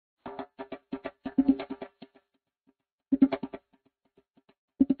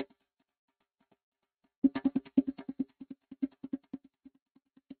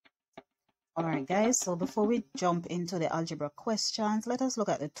Alright guys, so before we jump into the algebra questions, let us look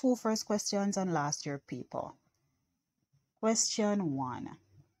at the two first questions on last year paper. Question 1.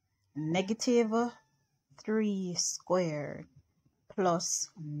 Negative 3 squared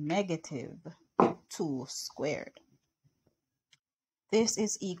plus negative 2 squared. This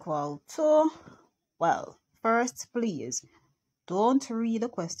is equal to, well, first please don't read the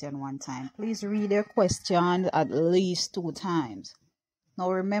question one time. Please read your question at least 2 times. Now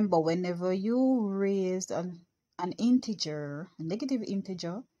remember, whenever you raised an integer, a negative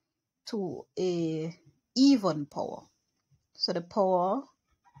integer, to a even power, so the power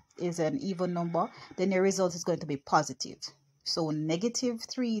is an even number, then the result is going to be positive. So negative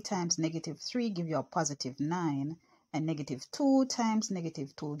 3 times negative 3 give you a positive 9, and negative 2 times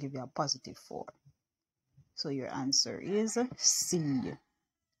negative 2 give you a positive 4. So your answer is C.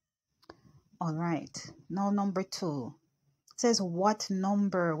 All right, now number 2. It says what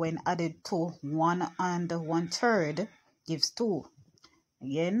number when added to 1 and 1/3 gives 2.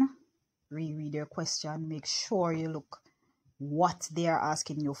 Again, reread your question. Make sure you look what they are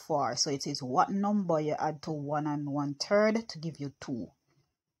asking you for. So it is what number you add to 1 and 1/3 to give you 2.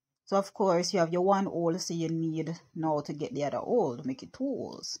 So of course you have your 1 whole, so you need now to get the other whole to make it 2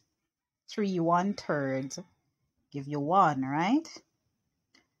 wholes. 3 1/3 give you 1, right?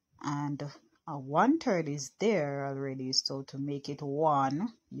 And a 1/3 is there already, so to make it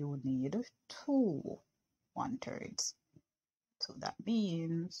 1 you need 2 1/3. So that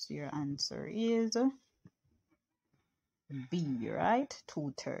means your answer is B, right?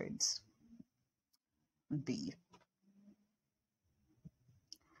 2/3. B.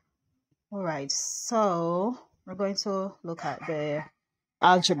 All right, so we're going to look at the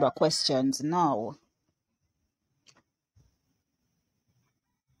algebra questions now.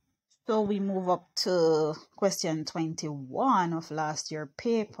 So we move up to question 21 of last year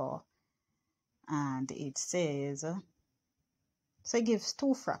paper, and it says, so it gives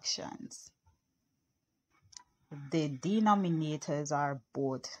 2 fractions. The denominators are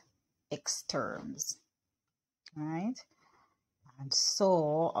both x terms, right? And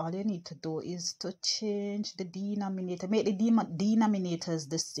so all you need to do is to change the denominator, make the denominators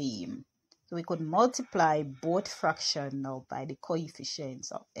the same. So we could multiply both fractions now by the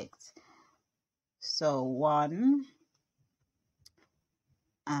coefficients of x. So 1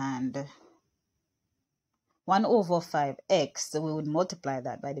 and 1 over 5x, so we would multiply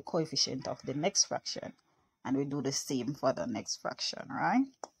that by the coefficient of the next fraction. And we do the same for the next fraction, right?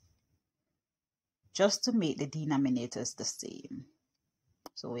 Just to make the denominators the same.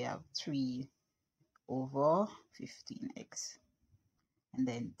 So we have 3 over 15x. And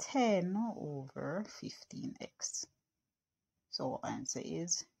then 10 over 15x. So our answer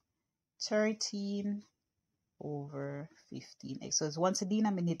is 13 over 15x. So once the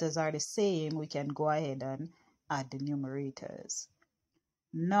denominators are the same, we can go ahead and add the numerators.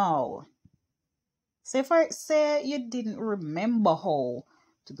 Now, say you didn't remember how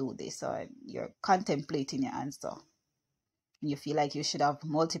to do this, or you're contemplating your answer, and you feel like you should have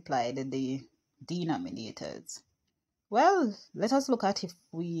multiplied the denominators. Well, let us look at if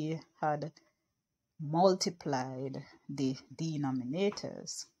we had multiplied the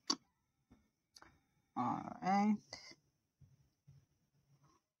denominators. All right.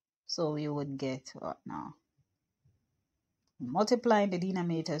 So we would get what now? Multiplying the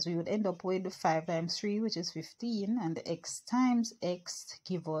denominators, we would end up with 5 times 3, which is 15, and the x times x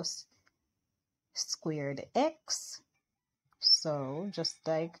give us squared x. So just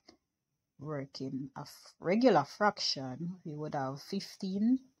like working a regular fraction, we would have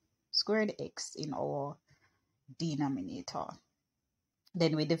 15 squared x in our denominator.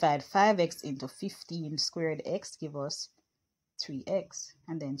 Then we divide 5x into 15 squared x give us 3x,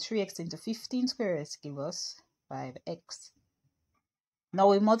 and then 3x into 15 squared x give us 5x. Now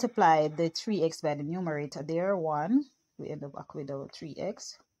we multiply the 3x by the numerator there, 1. We end up back with our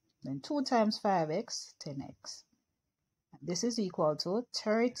 3x. Then 2 times 5x, 10x. This is equal to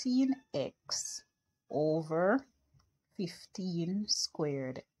 13x over 15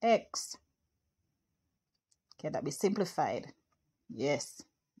 squared x. Can that be simplified? Yes,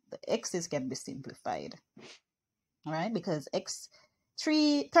 the x's can be simplified. All right, because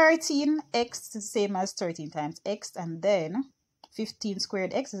 13x is the same as 13 times x, and then 15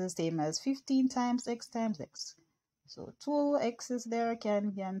 squared x is the same as 15 times x times x. So 2 x's there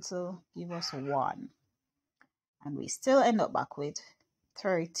can cancel, give us 1. And we still end up back with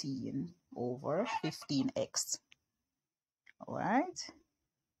 13 over 15x. All right.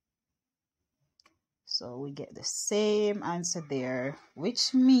 So we get the same answer there,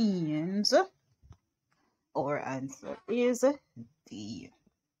 which means our answer is D.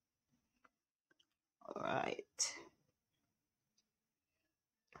 All right.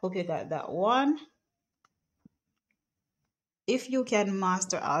 Hope you got that one. If you can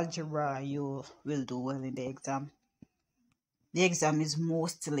master algebra, you will do well in the exam. The exam is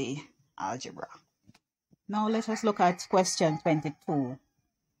mostly algebra. Now let us look at question 22.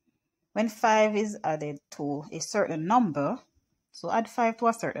 When 5 is added to a certain number, so add 5 to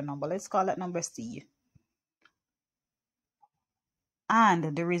a certain number, let's call that number C.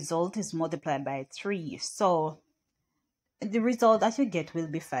 And the result is multiplied by 3. So the result that you get will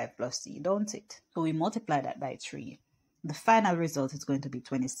be 5 plus C, don't it? So we multiply that by 3. The final result is going to be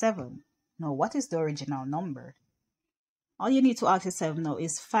 27. Now, what is the original number? All you need to ask yourself now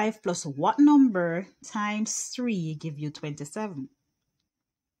is 5 plus what number times 3 give you 27?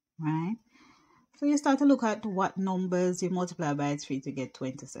 Right? So you start to look at what numbers you multiply by 3 to get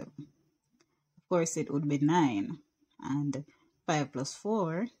 27. Of course, it would be 9. And 5 plus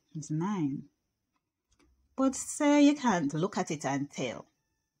 4 is 9. But say you can't look at it and tell.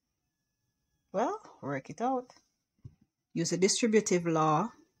 Well, work it out. Use a distributive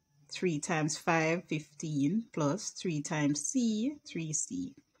law. 3 times 5, 15, plus 3 times C,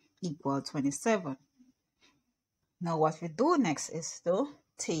 3C, equal 27. Now what we do next is to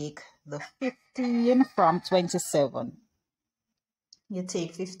take the 15 from 27. You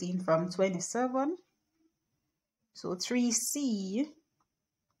take 15 from 27. So 3C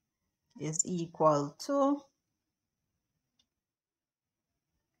is equal to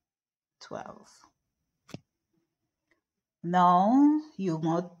 12. Now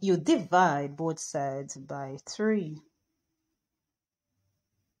you divide both sides by 3.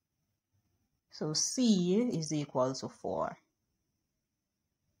 So C is equal to 4.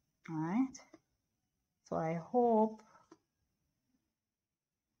 Alright. So I hope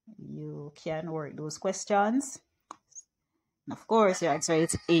you can work those questions. And of course, your answer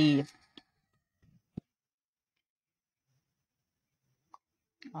is A.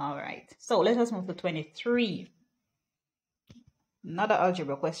 Alright. So let us move to 23. Another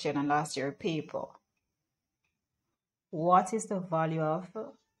algebra question on last year's paper. What is the value of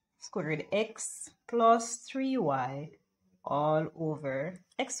square root x plus 3y all over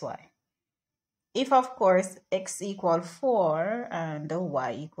xy? If, of course, x equal 4 and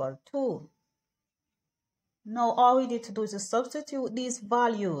y equal 2. Now, all we need to do is to substitute these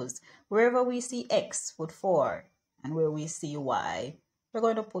values. Wherever we see x, put 4. And where we see y, we're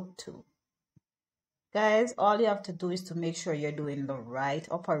going to put 2. Guys, all you have to do is to make sure you're doing the right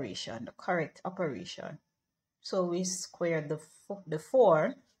operation, the correct operation. So we squared the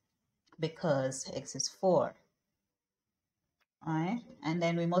 4 because x is 4. Alright, and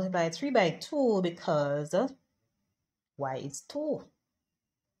then we multiply 3 by 2 because y is 2.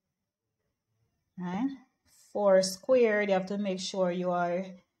 Alright, 4 squared, you have to make sure you are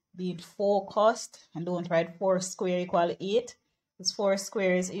being focused and don't write 4 squared equal 8. Because 4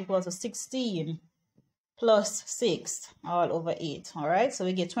 squared is equal to 16 plus 6 all over 8. Alright, so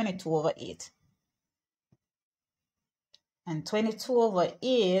we get 22 over 8. And 22 over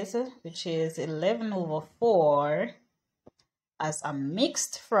 8, which is 11 over 4, as a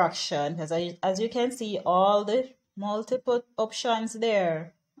mixed fraction, because as you can see, all the multiple options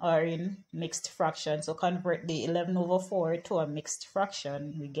there are in mixed fraction. So convert the 11 over 4 to a mixed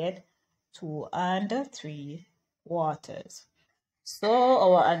fraction. We get 2 and 3 quarters. So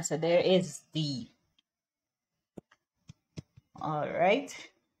our answer there is D. All right.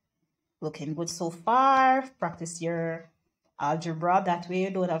 Looking good so far. Practice your algebra. That way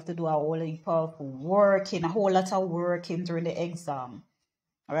you don't have to do a whole heap of working, a whole lot of working during the exam.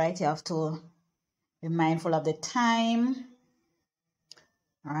 All right. You have to be mindful of the time.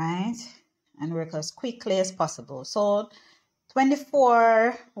 All right. And work as quickly as possible. So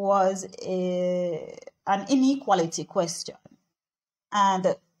 24 was an inequality question.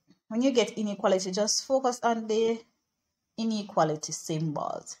 And when you get inequality, just focus on the inequality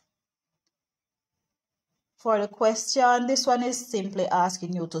symbols. For the question, this one is simply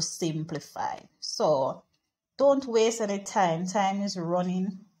asking you to simplify. So don't waste any time. Time is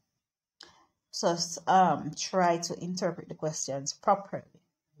running. So try to interpret the questions properly.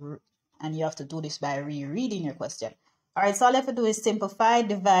 And you have to do this by rereading your question. All right, so all you have to do is simplify,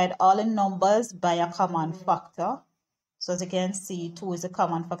 divide all the numbers by a common factor. So as you can see, 2 is a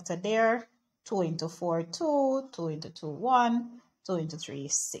common factor there. 2 into 4, 2. 2 into 2, 1. 2 into 3,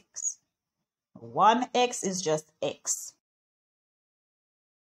 6. 1x is just x.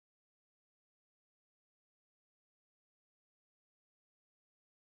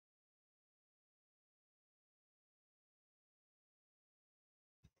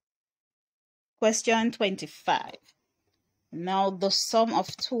 Question 25. Now the sum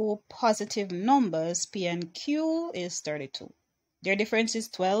of two positive numbers, P and Q, is 32. Their difference is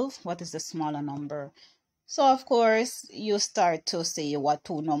 12. What is the smaller number? So of course, you start to see what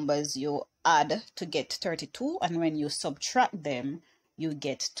two numbers you add to get 32, and when you subtract them, you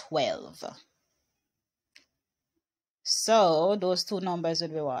get 12. So those two numbers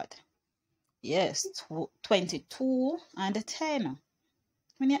would be what? Yes, 22 and 10.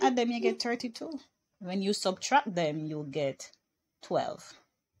 When you add them, you get 32. When you subtract them, you get 12.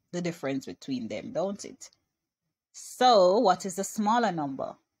 The difference between them, don't it? So what is the smaller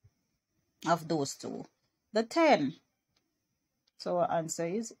number of those two? The 10. So our answer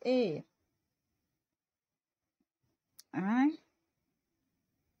is A. Alright?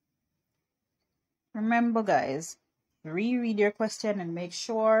 Remember, guys, reread your question and make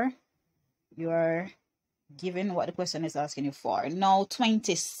sure you are given what the question is asking you for. Now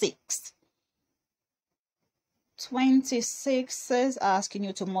 26. 26 is asking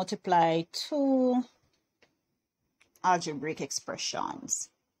you to multiply two algebraic expressions.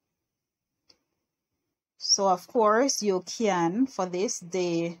 So of course you can, for this,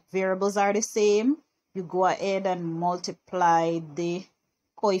 the variables are the same. You go ahead and multiply the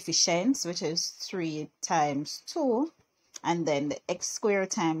coefficients, which is 3 times 2, and then the x squared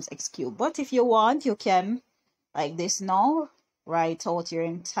times x cubed. But if you want, you can, like this now, write out your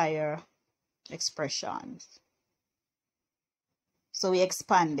entire expression. So we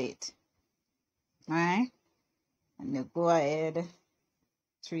expand it, right? And you go ahead,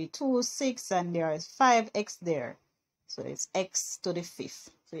 3, 2, 6, and there is 5x there. So it's x to the 5th.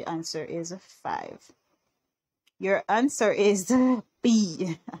 So your answer is 5. Your answer is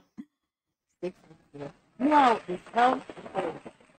B. Wow, this helps.